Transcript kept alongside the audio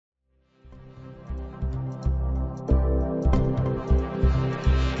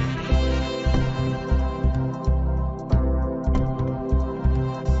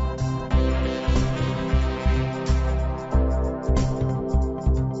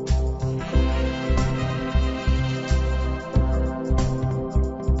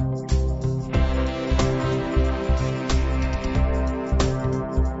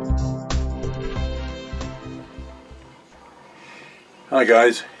Hi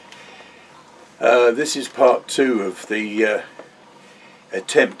guys, this is part 2 of the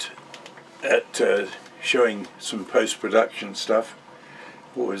attempt at showing some post-production stuff.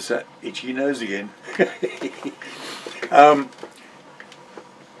 What was that? Itchy nose again.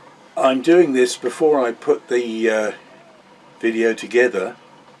 I'm doing this before I put the video together.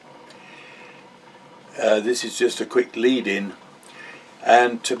 This is just a quick lead-in,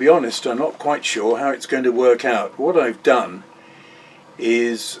 and to be honest I'm not quite sure how it's going to work out. What I've done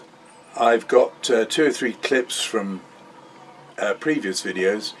is I've got 2 or 3 clips from previous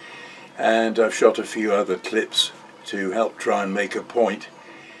videos, and I've shot a few other clips to help try and make a point,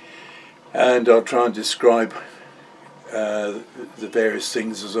 and I'll try and describe the various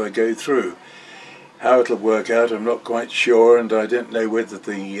things as I go through. How it'll work out I'm not quite sure, and I don't know whether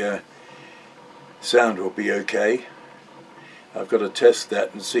the sound will be okay. I've got to test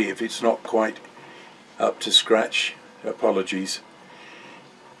that and see. If it's not quite up to scratch, apologies,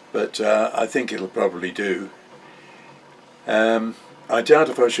 but I think it'll probably do. I doubt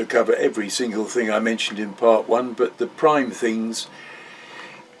if I shall cover every single thing I mentioned in part 1, but the prime things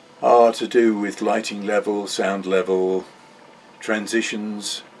are to do with lighting level, sound level,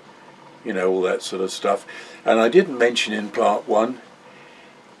 transitions, you know, all that sort of stuff. And I didn't mention in part 1,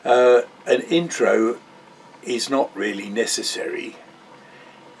 an intro is not really necessary.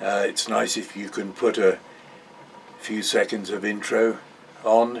 It's nice if you can put a few seconds of intro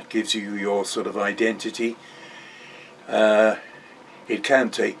on. It gives you your sort of identity. It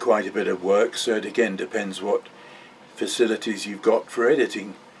can take quite a bit of work, so it again depends what facilities you've got for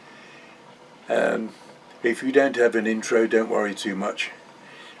editing. If you don't have an intro, don't worry too much.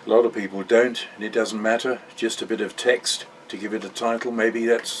 A lot of people don't, and it doesn't matter. Just a bit of text to give it a title, maybe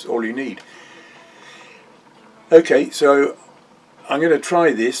that's all you need. Okay, so I'm going to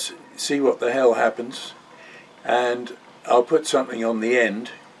try this, see what the hell happens, and I'll put something on the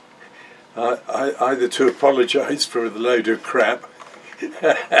end, either to apologise for the load of crap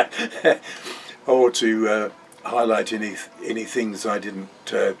or to highlight any things I didn't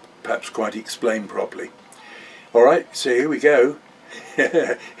perhaps quite explain properly. Alright, so here we go.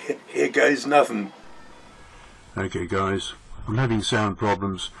 Here goes nothing. Okay guys, I'm having sound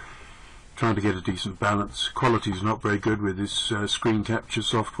problems, trying to get a decent balance. Quality's not very good with this screen capture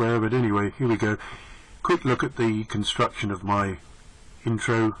software, but anyway, here we go. Quick look at the construction of my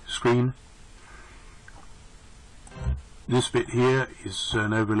intro screen. This bit here is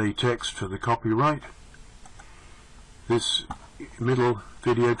an overlay text for the copyright. This middle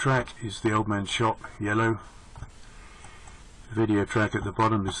video track is the Old Man's Shop, yellow. The video track at the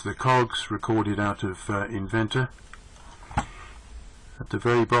bottom is the cogs, recorded out of Inventor. At the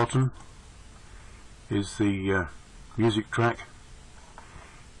very bottom is the music track,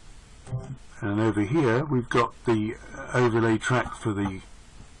 and over here we've got the overlay track for the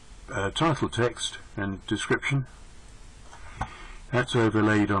title text and description. That's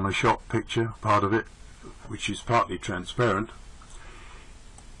overlaid on a shot picture, part of it, which is partly transparent,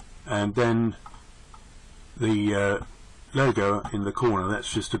 and then the logo in the corner,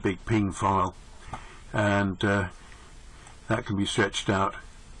 that's just a big ping file, and that can be stretched out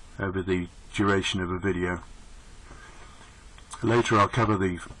over the duration of a video. Later I'll cover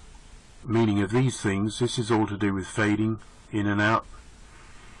the meaning of these things. This is all to do with fading in and out.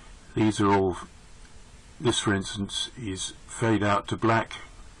 These are all, this for instance is fade out to black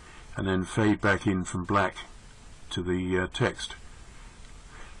and then fade back in from black to the text.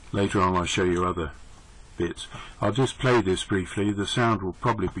 Later on I'll show you other bits. I'll just play this briefly. The sound will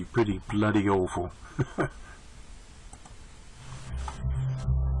probably be pretty bloody awful.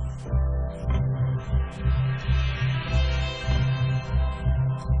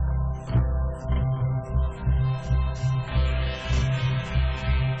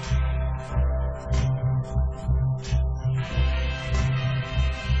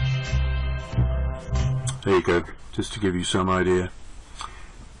 There you go, just to give you some idea.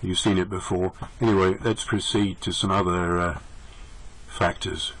 You've seen it before. Anyway, let's proceed to some other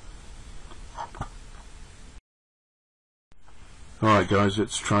factors. Alright guys,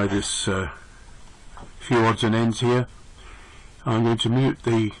 let's try this few odds and ends here. I'm going to mute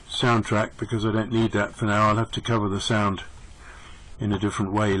the soundtrack because I don't need that for now. I'll have to cover the sound in a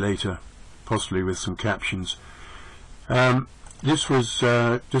different way later, possibly with some captions. This was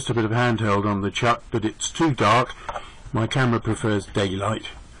just a bit of handheld on the chuck, but it's too dark. My camera prefers daylight,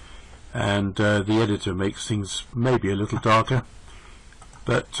 and the editor makes things maybe a little darker,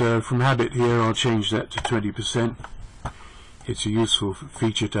 but from habit here I'll change that to 20%. It's a useful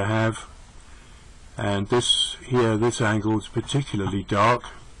feature to have. And this here, this angle is particularly dark.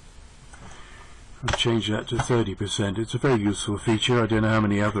 I've changed that to 30%. It's a very useful feature. I don't know how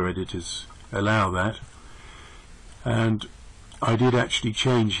many other editors allow that. And I did actually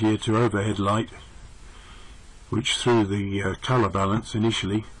change here to overhead light, which threw the colour balance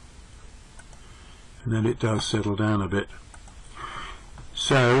initially, and then it does settle down a bit.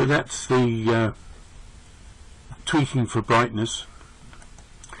 So that's the tweaking for brightness.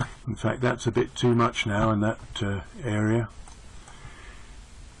 In fact, that's a bit too much now in that area.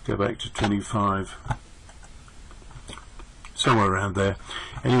 Go back to 25, somewhere around there.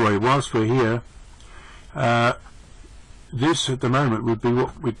 Anyway, whilst we're here, this at the moment would be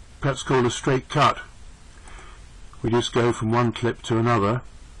what we'd perhaps call a straight cut. We just go from one clip to another,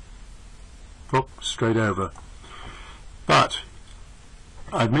 straight over. But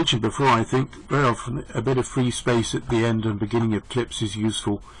I've mentioned before, I think very often a bit of free space at the end and beginning of clips is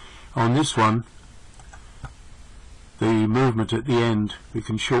useful. On this one, the movement at the end, we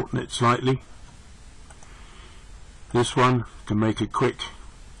can shorten it slightly. This one can make it quick.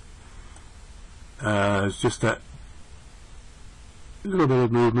 It's just that little bit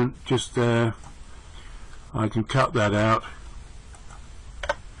of movement just there. I can cut that out,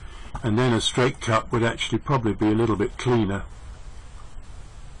 and then a straight cut would actually probably be a little bit cleaner.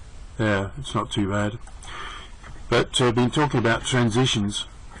 There, it's not too bad. But I've been talking about transitions,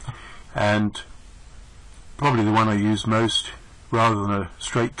 and probably the one I use most rather than a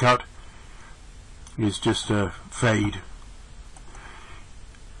straight cut is just a fade,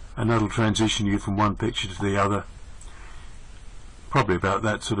 and that'll transition you from one picture to the other, probably about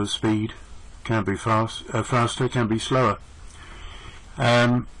that sort of speed. Can be faster, can be slower.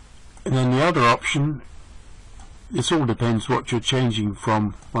 And then the other option, this all depends what you're changing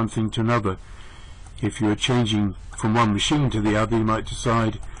from one thing to another. If you're changing from one machine to the other, you might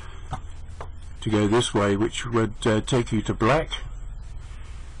decide to go this way, which would take you to black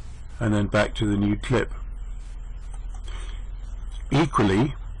and then back to the new clip.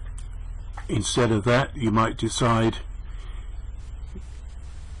 Equally, instead of that, you might decide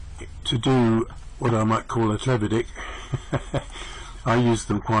to do what I might call a clever dick. I use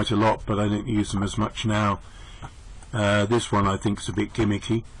them quite a lot, but I don't use them as much now. This one I think is a bit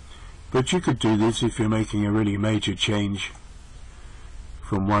gimmicky, but you could do this if you're making a really major change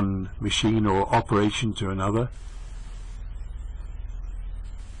from one machine or operation to another.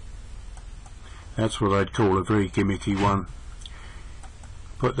 That's what I'd call a very gimmicky one.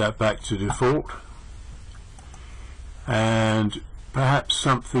 Put that back to default, and perhaps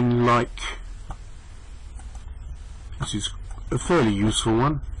something like, this is a fairly useful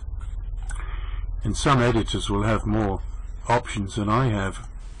one, and some editors will have more options than I have.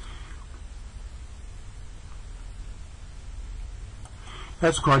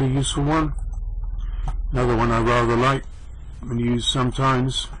 That's quite a useful one. Another one I rather like and use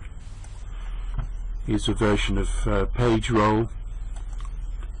sometimes is a version of page roll.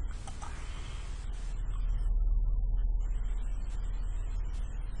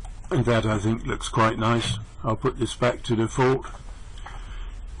 And that I think looks quite nice. I'll put this back to default,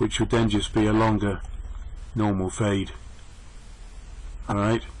 which would then just be a longer normal fade.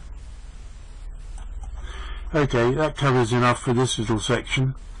 Alright. Okay, that covers enough for this little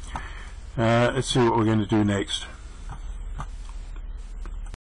section. Let's see what we're going to do next.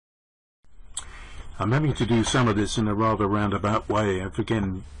 I'm having to do some of this in a rather roundabout way. I've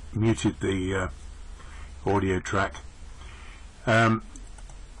again muted the audio track.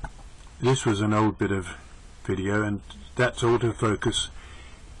 This was an old bit of video, and that's autofocus,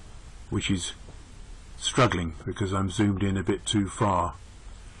 which is struggling because I'm zoomed in a bit too far.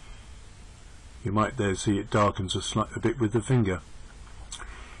 You might there see it darkens a bit with the finger.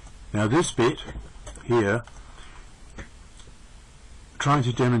 Now this bit here, trying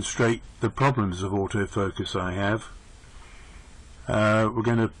to demonstrate the problems of autofocus I have, we're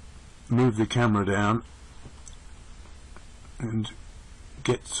going to move the camera down and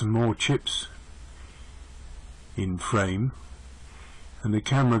get some more chips in frame, and the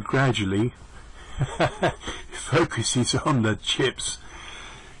camera gradually focuses on the chips,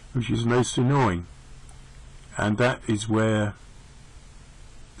 which is most annoying, and that is where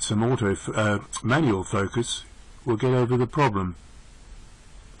some manual focus will get over the problem.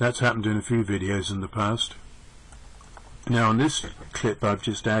 That's happened in a few videos in the past. Now on this clip I've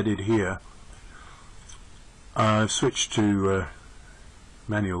just added here, I've switched to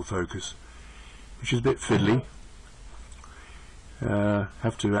manual focus, which is a bit fiddly.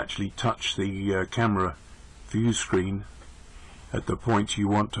 Have to actually touch the camera view screen at the point you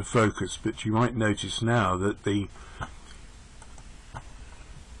want to focus, but you might notice now that the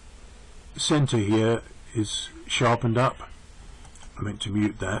center here is sharpened up. I meant to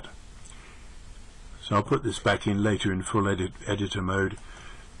mute that, So I'll put this back in later in full editor mode.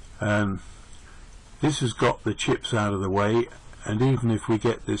 This has got the chips out of the way, and even if we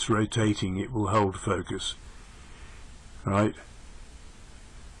get this rotating, it will hold focus. Right.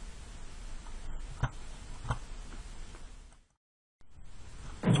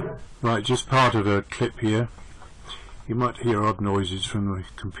 Right, just part of a clip here. You might hear odd noises from the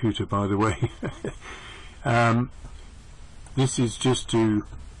computer, by the way. This is just to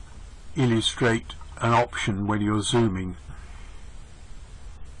illustrate an option when you're zooming.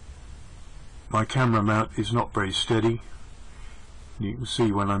 My camera mount is not very steady. You can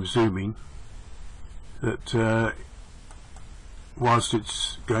see when I'm zooming that whilst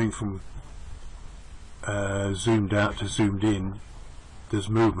it's going from zoomed out to zoomed in, there's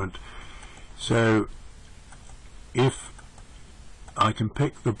movement. So if I can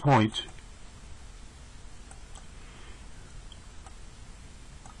pick the point,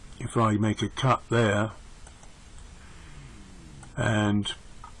 if I make a cut there and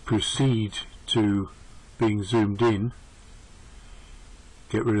proceed to being zoomed in,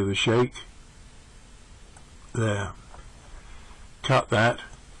 get rid of the shake, there, cut that,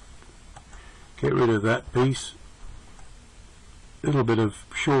 get rid of that piece, little bit of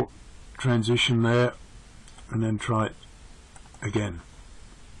short transition there, and then try it again.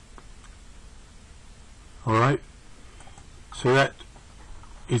 Alright, so that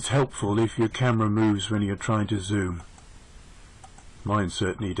is helpful if your camera moves when you're trying to zoom. Mine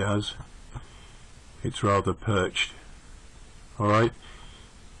certainly does. It's rather perched. Alright,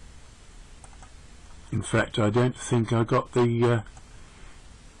 in fact I don't think I got the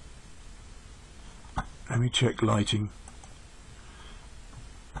let me check lighting.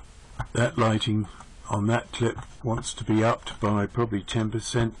 That lighting on that clip wants to be upped by probably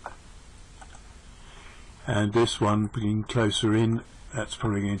 10%, and this one being closer in, that's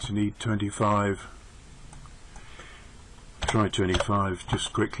probably going to need 25. Try 25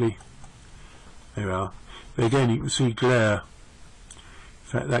 just quickly. There we are. But again, you can see glare. In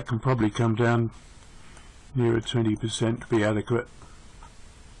fact, that can probably come down nearer 20% to be adequate.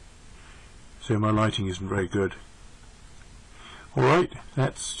 So my lighting isn't very good. Alright,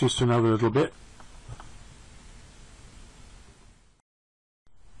 that's just another little bit.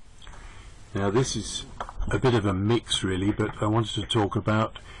 Now this is a bit of a mix really, but I wanted to talk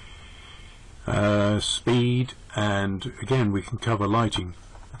about speed, and again we can cover lighting.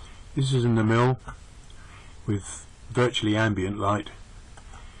 This is in the mill with virtually ambient light,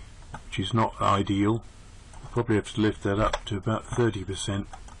 which is not ideal. I'll probably have to lift that up to about 30%.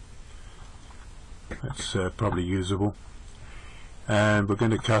 That's probably usable. And we're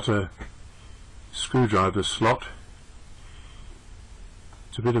going to cut a screwdriver slot.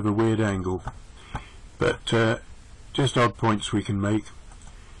 It's a bit of a weird angle, but just odd points we can make.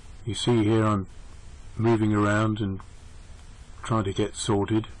 You see here I'm moving around and trying to get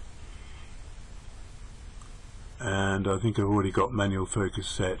sorted, and I think I've already got manual focus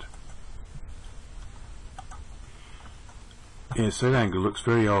set. Yes, that angle looks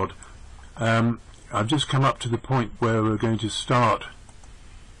very odd. I've just come up to the point where we're going to start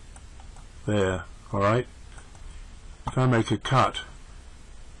there. Alright, if I make a cut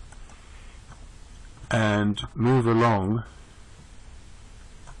and move along,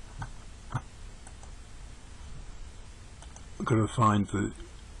 I'm going to find that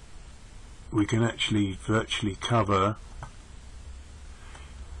we can actually virtually cover.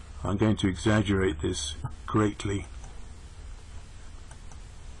 I'm going to exaggerate this greatly.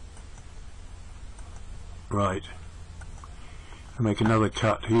 Right, I make another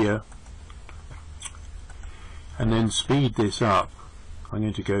cut here and then speed this up. I'm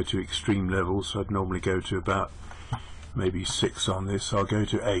going to go to extreme levels. I'd normally go to about maybe 6 on this. I'll go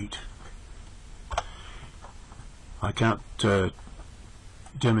to 8. I can't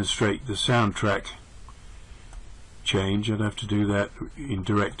demonstrate the soundtrack change. I'd have to do that in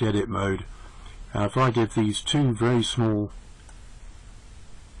direct edit mode. Now if I give these 2 very small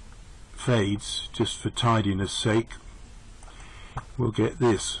fades just for tidiness sake, we'll get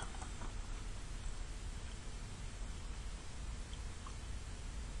this.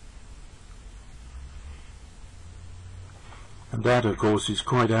 And that of course is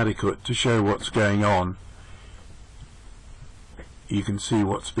quite adequate to show what's going on. You can see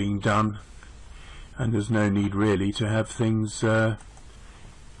what's being done, and there's no need really to have things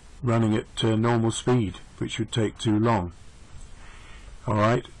running at normal speed, which would take too long.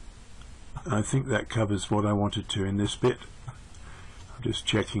 Alright, I think that covers what I wanted to in this bit. I'm just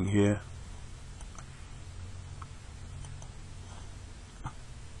checking here.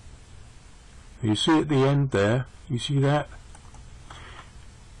 You see at the end there, you see that?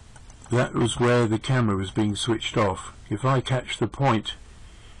 that was where the camera was being switched off. If I catch the point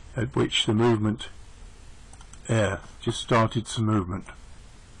at which the movement just started some movement.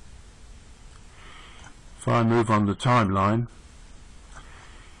 If I move on the timeline,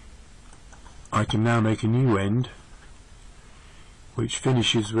 I can now make a new end which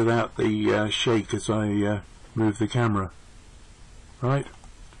finishes without the shake as I move the camera. Right?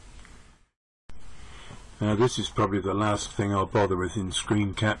 Now this is probably the last thing I'll bother with in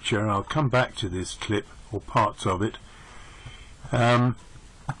screen capture. I'll come back to this clip, or parts of it.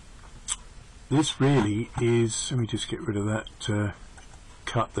 This really is, let me just get rid of that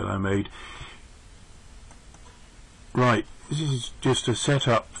cut that I made. Right, this is just a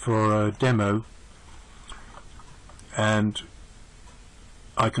setup for a demo, and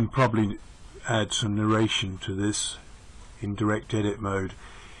I can probably add some narration to this in direct edit mode.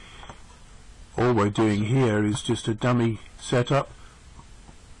 All we're doing here is just a dummy setup,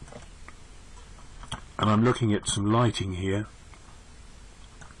 and I'm looking at some lighting here.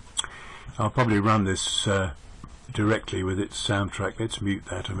 I'll probably run this directly with its soundtrack. Let's mute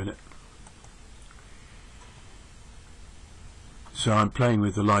that a minute. So I'm playing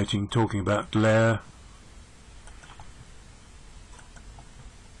with the lighting, talking about glare,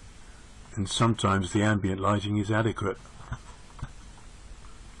 and sometimes the ambient lighting is adequate.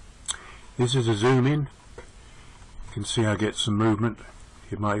 This is a zoom in. You can see I get some movement.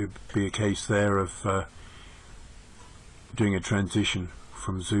 It might be a case there of doing a transition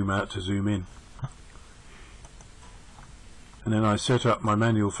from zoom out to zoom in. And then I set up my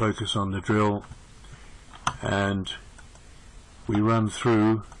manual focus on the drill, and we run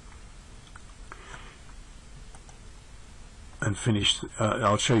through and finish.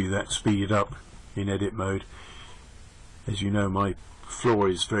 I'll show you that speeded up in edit mode. As you know, my floor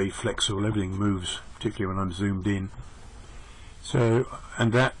is very flexible, everything moves, particularly when I'm zoomed in. So,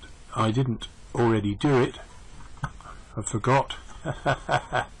 and that I didn't already do it, I forgot.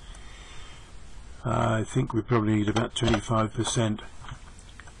 I think we probably need about 25%.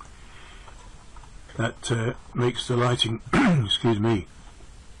 That makes the lighting excuse me,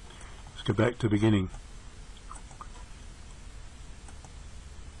 let's go back to the beginning,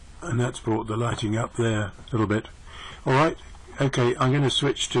 and that's brought the lighting up there a little bit. Alright, okay, I'm going to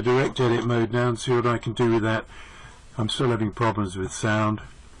switch to direct edit mode now and see what I can do with that. I'm still having problems with sound,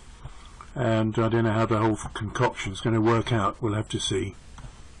 and I don't know how the whole concoction is going to work out. We'll have to see.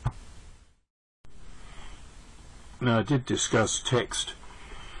 Now, I did discuss text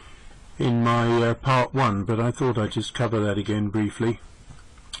in my part 1, but I thought I'd just cover that again briefly.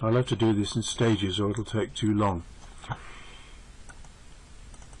 I'll have to do this in stages or it'll take too long.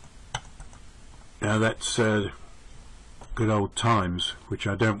 Now that's good old Times, which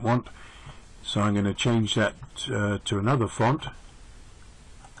I don't want, so I'm going to change that to another font.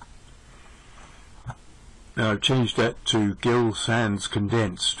 Now I've changed that to Gill Sans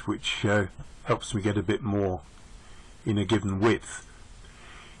Condensed, which helps me get a bit more in a given width.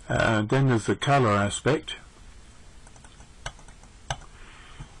 Then there's the colour aspect,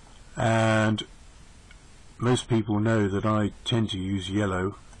 and most people know that I tend to use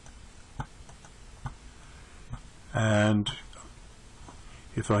yellow, and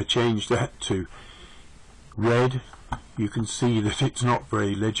if I change that to red, you can see that it's not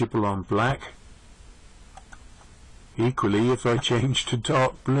very legible on black. Equally, if I change to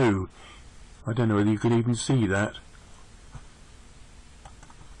dark blue, I don't know whether you can even see that.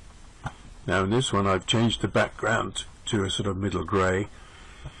 Now in this one I've changed the background to a sort of middle grey.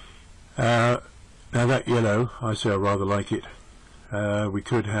 Now that yellow, I say I rather like it. We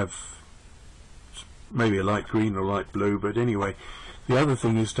could have maybe a light green or light blue, but anyway, the other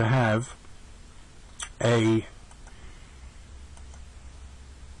thing is to have an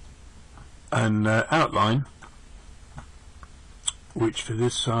outline, which for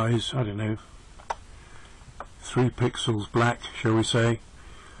this size, I don't know, 3 pixels black, shall we say.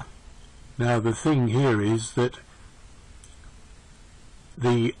 Now the thing here is that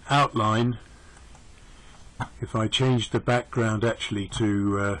the outline, if I change the background actually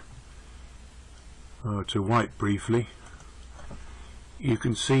to white briefly, you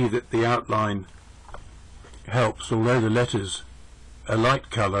can see that the outline helps, although the letters are light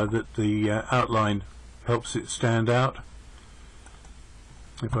colour, that the outline helps it stand out.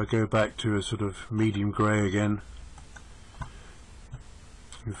 If I go back to a sort of medium grey again,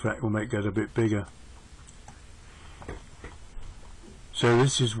 in fact we'll make that a bit bigger. So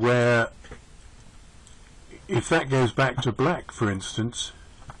this is where, if that goes back to black for instance,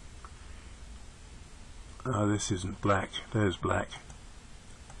 this isn't black, there's black.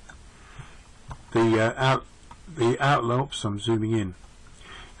 The outline, oops, I'm zooming in.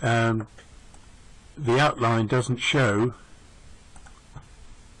 the outline doesn't show.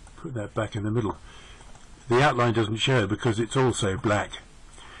 Put that back in the middle. The outline doesn't show because it's also black.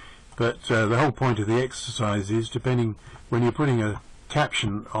 But the whole point of the exercise is, depending when you're putting a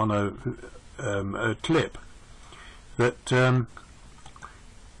caption on a clip, that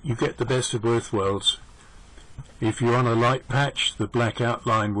you get the best of both worlds. If you're on a light patch, the black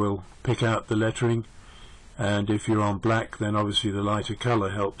outline will pick out the lettering, and if you're on black, then obviously the lighter colour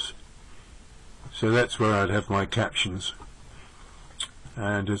helps. So that's where I'd have my captions.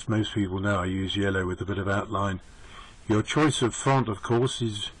 And as most people know, I use yellow with a bit of outline. Your choice of font, of course,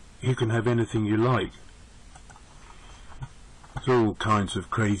 is you can have anything you like. There's all kinds of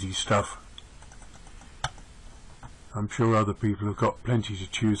crazy stuff. I'm sure other people have got plenty to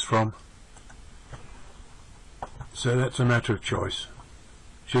choose from. So that's a matter of choice.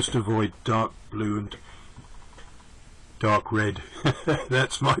 Just avoid dark blue and dark red.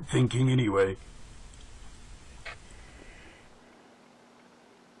 That's my thinking anyway.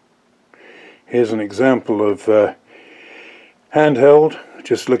 Here's an example of handheld,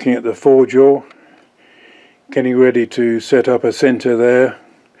 just looking at the 4-jaw, getting ready to set up a center there,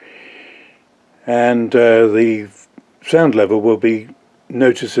 and the sound level will be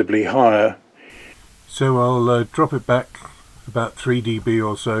noticeably higher. So I'll drop it back about 3 dB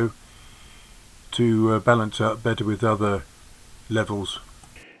or so to balance out better with other levels.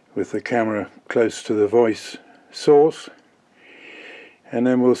 With the camera close to the voice source, and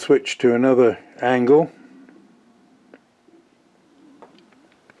then we'll switch to another angle.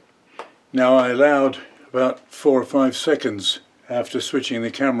 Now I allowed about 4 or 5 seconds after switching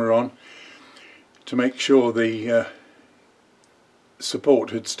the camera on to make sure the support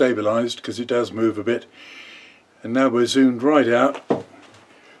had stabilized, because it does move a bit, and now we're zoomed right out.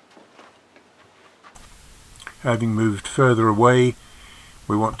 Having moved further away,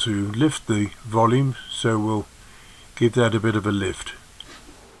 we want to lift the volume, so we'll give that a bit of a lift.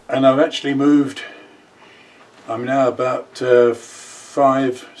 And I've actually moved, I'm now about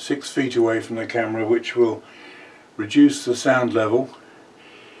 5-6 feet away from the camera, which will reduce the sound level.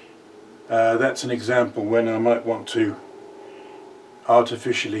 That's an example when I might want to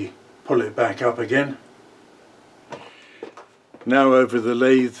artificially pull it back up again. Now over the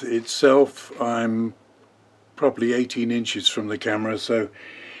lathe itself, I'm probably 18 inches from the camera, so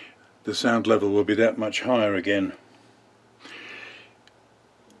the sound level will be that much higher again.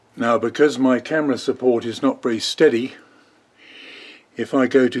 Now, because my camera support is not very steady, if I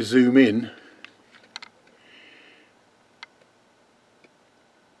go to zoom in,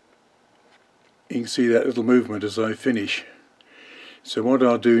 you can see that little movement as I finish. So what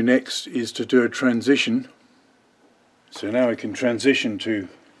I'll do next is to do a transition. So now I can transition to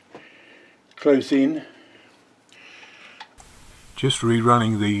close in. Just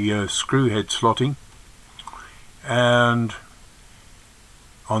rerunning the screw head slotting, and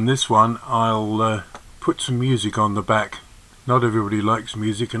on this one I'll put some music on the back. Not everybody likes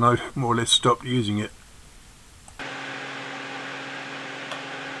music, and I've more or less stopped using it.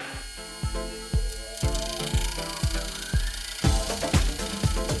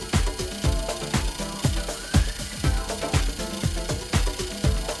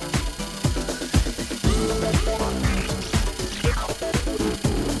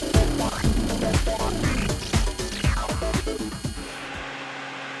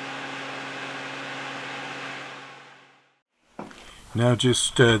 Now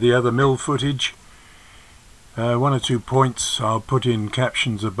just the other mill footage. 1 or 2 points I'll put in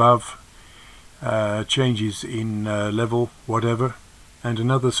captions above, changes in level, whatever, and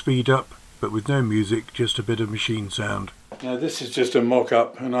another speed up, but with no music, just a bit of machine sound. Now this is just a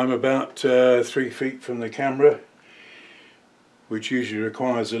mock-up, and I'm about 3 feet from the camera, which usually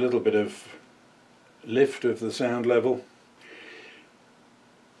requires a little bit of lift of the sound level.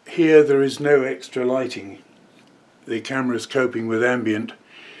 Here there is no extra lighting. The camera is coping with ambient,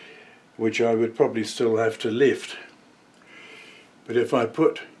 which I would probably still have to lift. But if I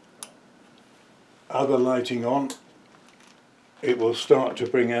put other lighting on, it will start to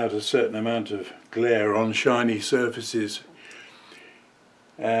bring out a certain amount of glare on shiny surfaces.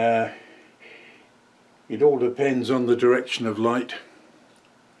 It all depends on the direction of light.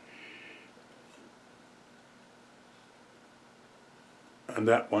 And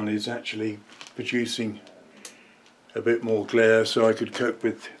that one is actually producing a bit more glare, so I could cope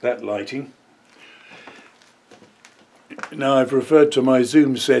with that lighting. Now I've referred to my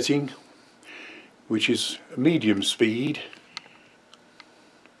zoom setting, which is medium speed.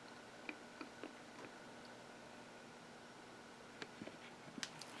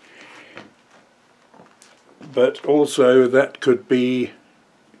 But also that could be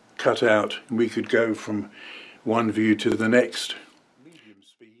cut out and we could go from one view to the next. Medium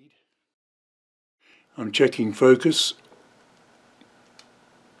speed. I'm checking focus.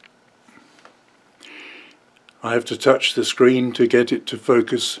 I have to touch the screen to get it to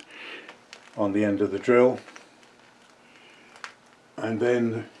focus on the end of the drill, and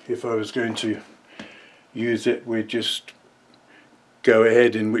then if I was going to use it we'd just go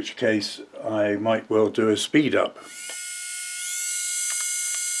ahead, in which case I might well do a speed up.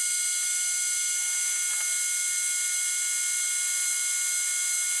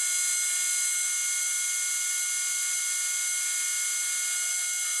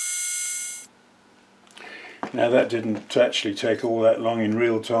 Now that didn't actually take all that long in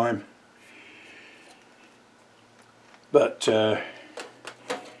real time, but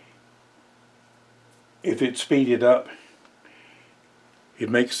if it's speeded up it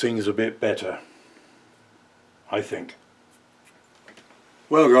makes things a bit better, I think.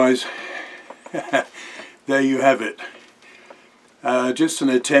 Well guys, there you have it. Just an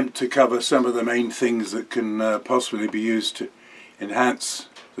attempt to cover some of the main things that can possibly be used to enhance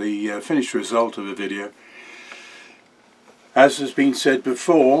the finished result of a video. As has been said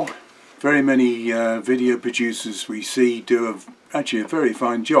before, very many video producers we see do actually a very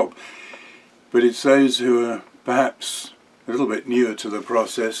fine job, but it's those who are perhaps a little bit newer to the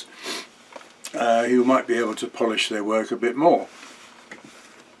process who might be able to polish their work a bit more.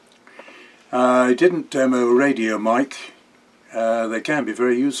 I didn't demo a radio mic. They can be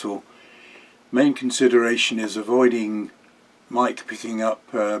very useful. Main consideration is avoiding mic picking up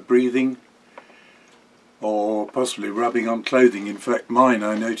breathing or possibly rubbing on clothing. In fact, mine,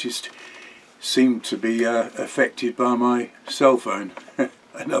 I noticed, seemed to be affected by my cell phone.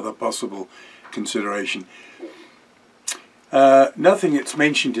 Another possible consideration. Nothing that's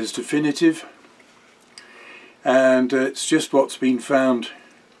mentioned is definitive, and it's just what's been found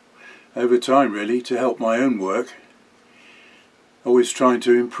over time really to help my own work. Always trying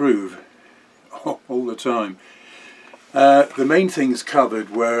to improve all the time. The main things covered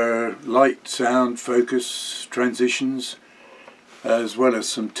were light, sound, focus, transitions, as well as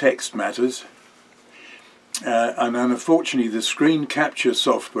some text matters. And unfortunately the screen capture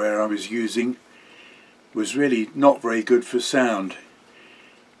software I was using was really not very good for sound.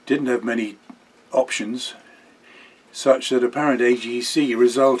 Didn't have many options, such that apparent AGC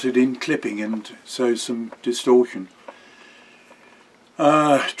resulted in clipping and so some distortion.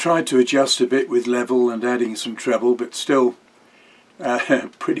 Tried to adjust a bit with level and adding some treble, but still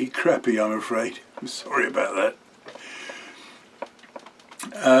pretty crappy, I'm afraid. I'm sorry about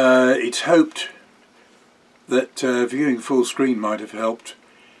that. It's hoped that viewing full screen might have helped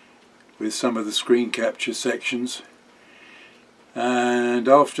with some of the screen capture sections, and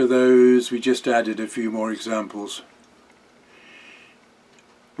after those we just added a few more examples.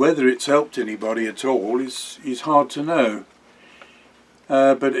 Whether it's helped anybody at all is hard to know.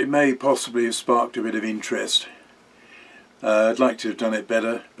 But it may possibly have sparked a bit of interest. I'd like to have done it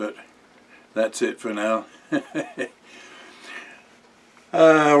better, but that's it for now.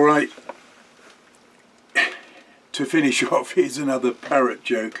 Right. To finish off, here's another parrot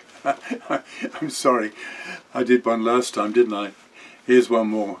joke. I'm sorry, I did one last time, didn't I? Here's one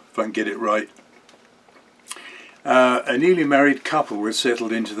more, if I can get it right. A newly married couple were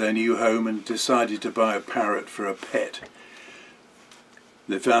settled into their new home and decided to buy a parrot for a pet.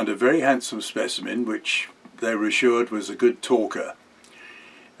 They found a very handsome specimen which they were assured was a good talker,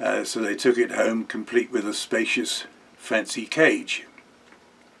 so they took it home complete with a spacious fancy cage.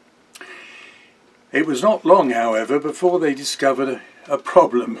 It was not long, however, before they discovered a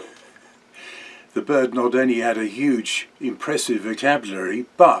problem. The bird not only had a huge, impressive vocabulary,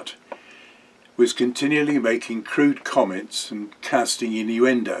 but was continually making crude comments and casting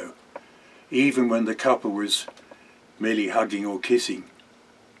innuendo, even when the couple was merely hugging or kissing.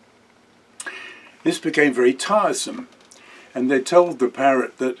 This became very tiresome, and they told the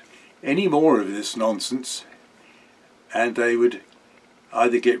parrot that any more of this nonsense and they would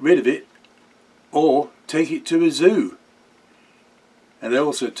either get rid of it or take it to a zoo. And they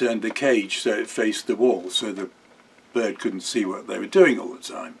also turned the cage so it faced the wall so the bird couldn't see what they were doing all the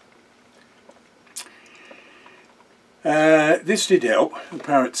time. This did help. The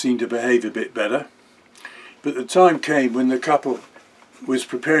parrot seemed to behave a bit better, but the time came when the couple was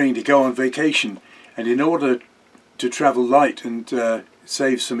preparing to go on vacation, and in order to travel light and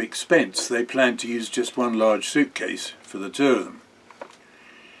save some expense, they planned to use just one large suitcase for the two of them.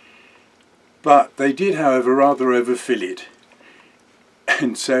 But they did, however, rather overfill it,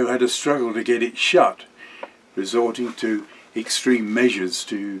 and so had a struggle to get it shut, resorting to extreme measures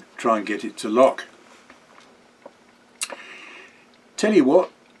to try and get it to lock. Tell you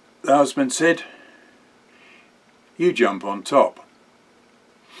what, the husband said, "You jump on top."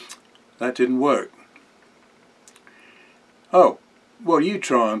 That didn't work. "Oh, well, you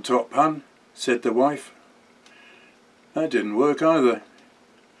try on top, hun," said the wife. That didn't work either.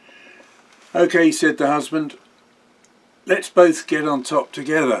 "Okay," said the husband, "let's both get on top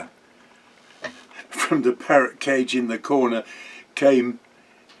together." From the parrot cage in the corner came,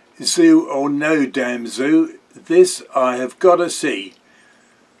 "Zoo or no damn zoo, this I have got to see."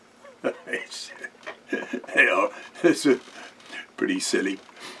 It's pretty silly.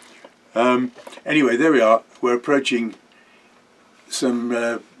 Anyway, there we are. We're approaching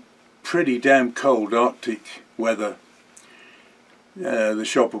some pretty damn cold Arctic weather. The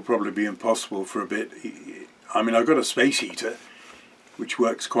shop will probably be impossible for a bit. I mean, I've got a space heater which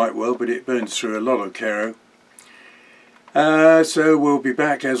works quite well, but it burns through a lot of Kero. So we'll be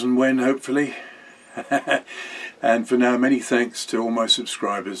back as and when, hopefully. And for now, many thanks to all my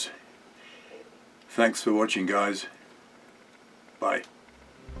subscribers. Thanks for watching, guys. Bye.